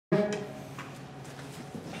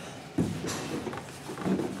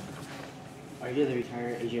Are you the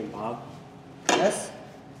retired Agent Bob? Yes?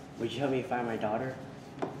 Would you help me find my daughter?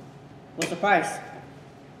 What's the price?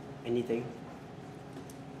 Anything?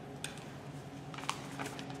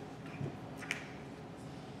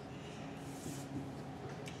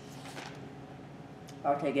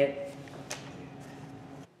 I'll take it.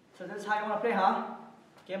 So this is how you want to play, huh?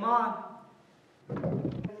 Game on.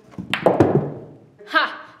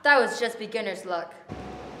 Ha! That was just beginner's luck.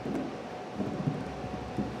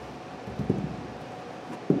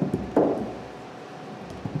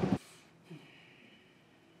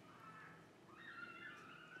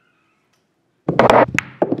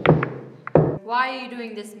 Why are you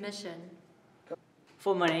doing this mission?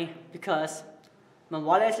 For money, because my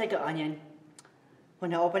wallet is like an onion.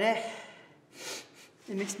 When I open it,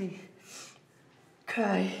 it makes me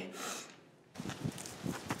cry.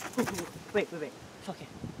 Wait. It's okay.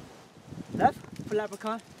 Left for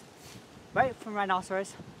leprechaun, right for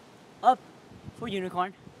rhinoceros, up for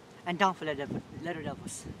unicorn, and down for letter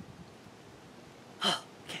devils.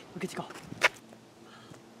 Okay, we're good to go.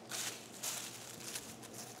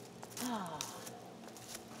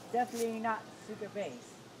 Definitely not secret base.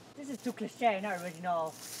 This is too cliche, not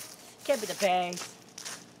original. Can't be the base.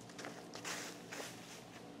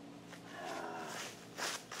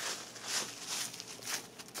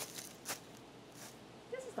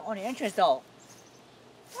 This is the only entrance though.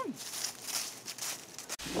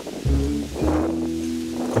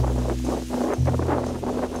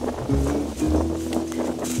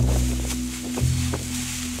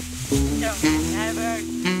 Don't ever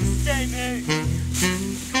say me.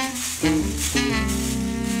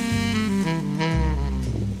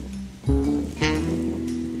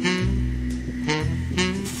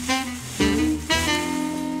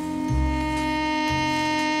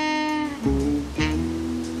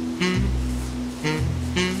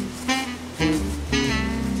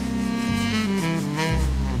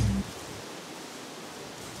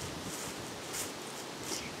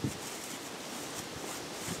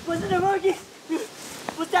 What's in the monkey?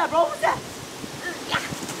 What's that, bro? What's that?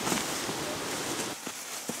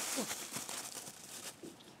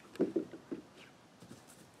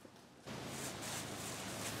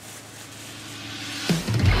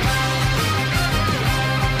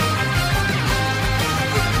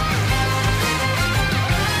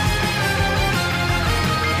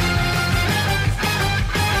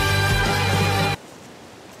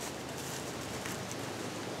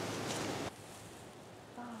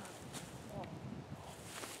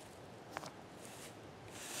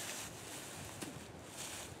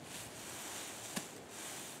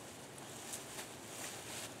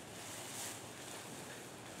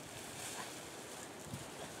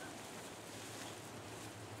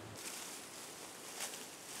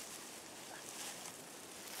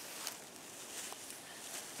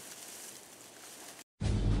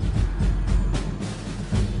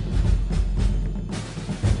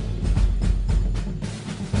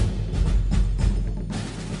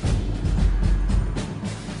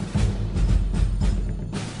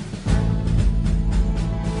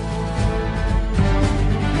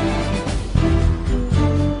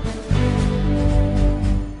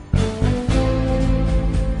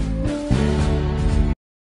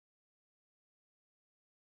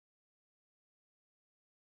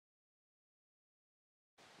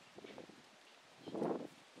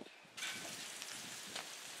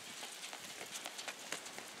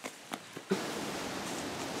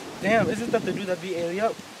 Damn, isn't that the dude that beat Ailey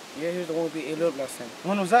up? Yeah, he was the one who beat Ailey up last time.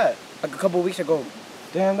 When was that? Like a couple weeks ago.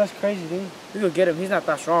 Damn, that's crazy, dude. We could get him. He's not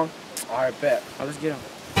that strong. Alright, bet. Alright, let's get him.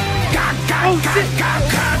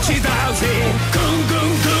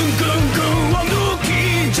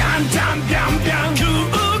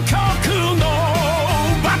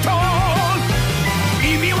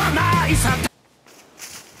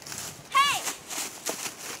 Hey!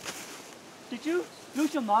 Did you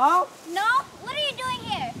lose your mom? No? What are you doing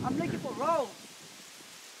here? I'm looking for Rose.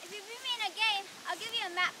 If you beat me in a game, I'll give you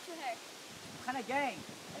a map to her. What kind of game?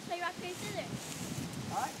 Let's play rock, paper, scissors.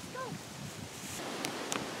 Alright, let's go.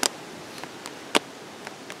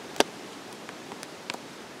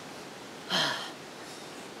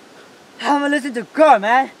 How am I listening to girl,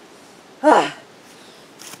 man? Let's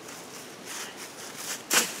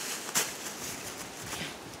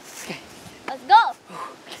go.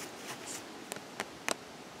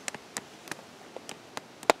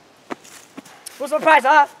 What's my price,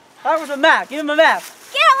 huh? How was the map? Give him a map.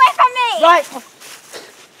 Get away from me! Right.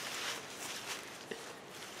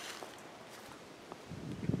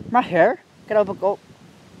 My hair? Get up and go.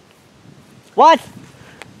 What?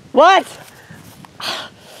 What?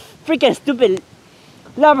 Freaking stupid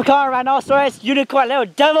leprechaun, rhinoceros, unicorn, little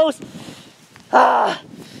devils. Ah!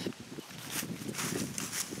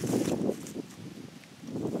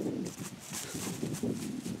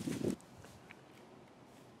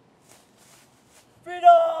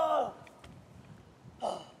 Freedom!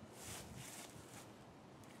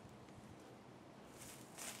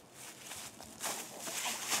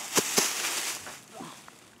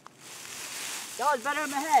 That was better in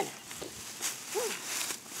my head.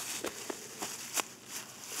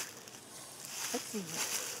 Let's see here.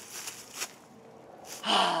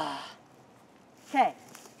 Okay.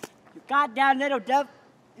 You goddamn little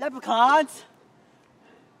leprechauns.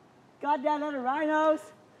 Goddamn little rhinos.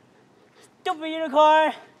 Stupid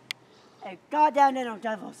unicorn. And goddamn little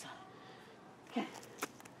devils. Okay.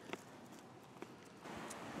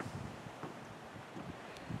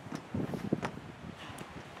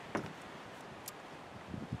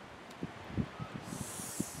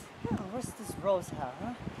 Oh, where's this rose house,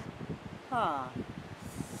 huh? Huh.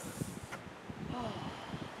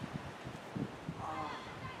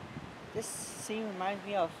 This scene reminds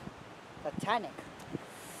me of Titanic.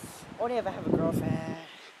 Only if I have a girlfriend.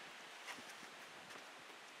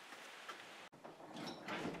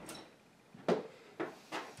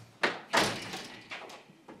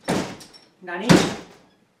 Nani?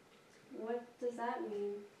 What does that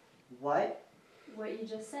mean? What? What you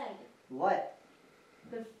just said. What?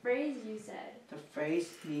 The phrase you said. The phrase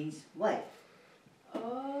means what?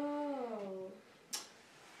 Oh.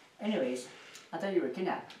 Anyways, I thought you were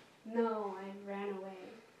kidnapped. No, I ran away.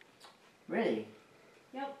 Really?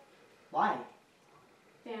 Yep. Why?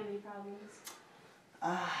 Family problems.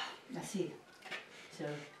 Let's see. So,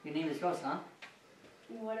 your name is Rose, huh?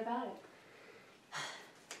 What about it?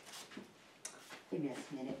 Give me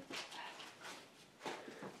a minute.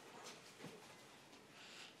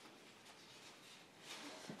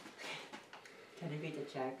 Can you read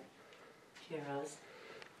the check? Here, Rose.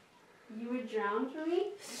 You would drown for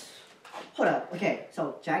me? Hold up. Okay,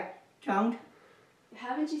 so Jack drowned?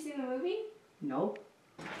 Haven't you seen the movie? No.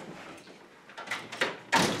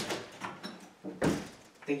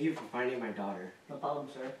 Thank you for finding my daughter. No problem,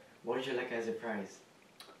 sir. What would you like as a prize?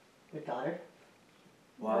 Your daughter?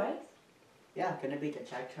 What? Yeah, gonna be the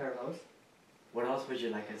check to her, Rose. What else would you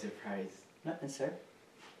like as a prize? Nothing, sir.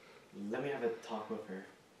 Let me have a talk with her.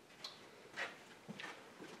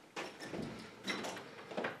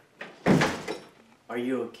 Are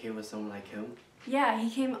you okay with someone like him? Yeah, he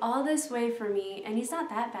came all this way for me, and he's not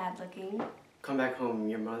that bad looking. Come back home.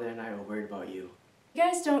 Your mother and I are worried about you. You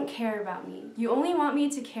guys don't care about me. You only want me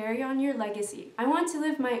to carry on your legacy. I want to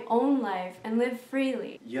live my own life and live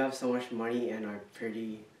freely. You have so much money and are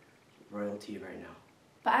pretty royalty right now.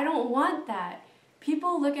 But I don't want that.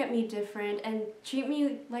 People look at me different and treat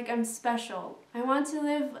me like I'm special. I want to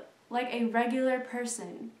live like a regular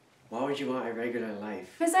person. Why would you want a regular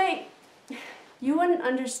life? Because you wouldn't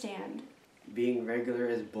understand. Being regular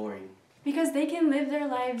is boring. Because they can live their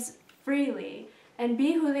lives freely and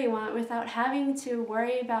be who they want without having to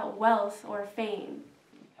worry about wealth or fame.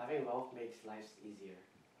 Having wealth makes life easier.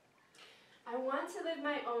 I want to live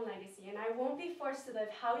my own legacy, and I won't be forced to live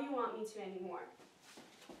how you want me to anymore.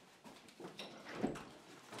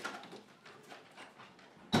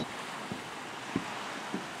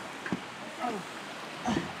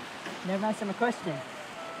 Never answered my question.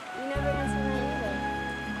 You never answered mine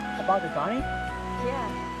either. About the Johnny?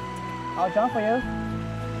 Yeah. I'll jump for you.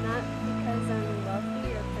 Not because I'm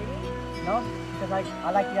wealthy or pretty. No, because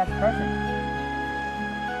I like you as a person.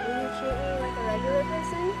 Will you treat me like a regular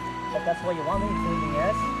person? If that's what you want me to, then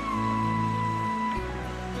yes.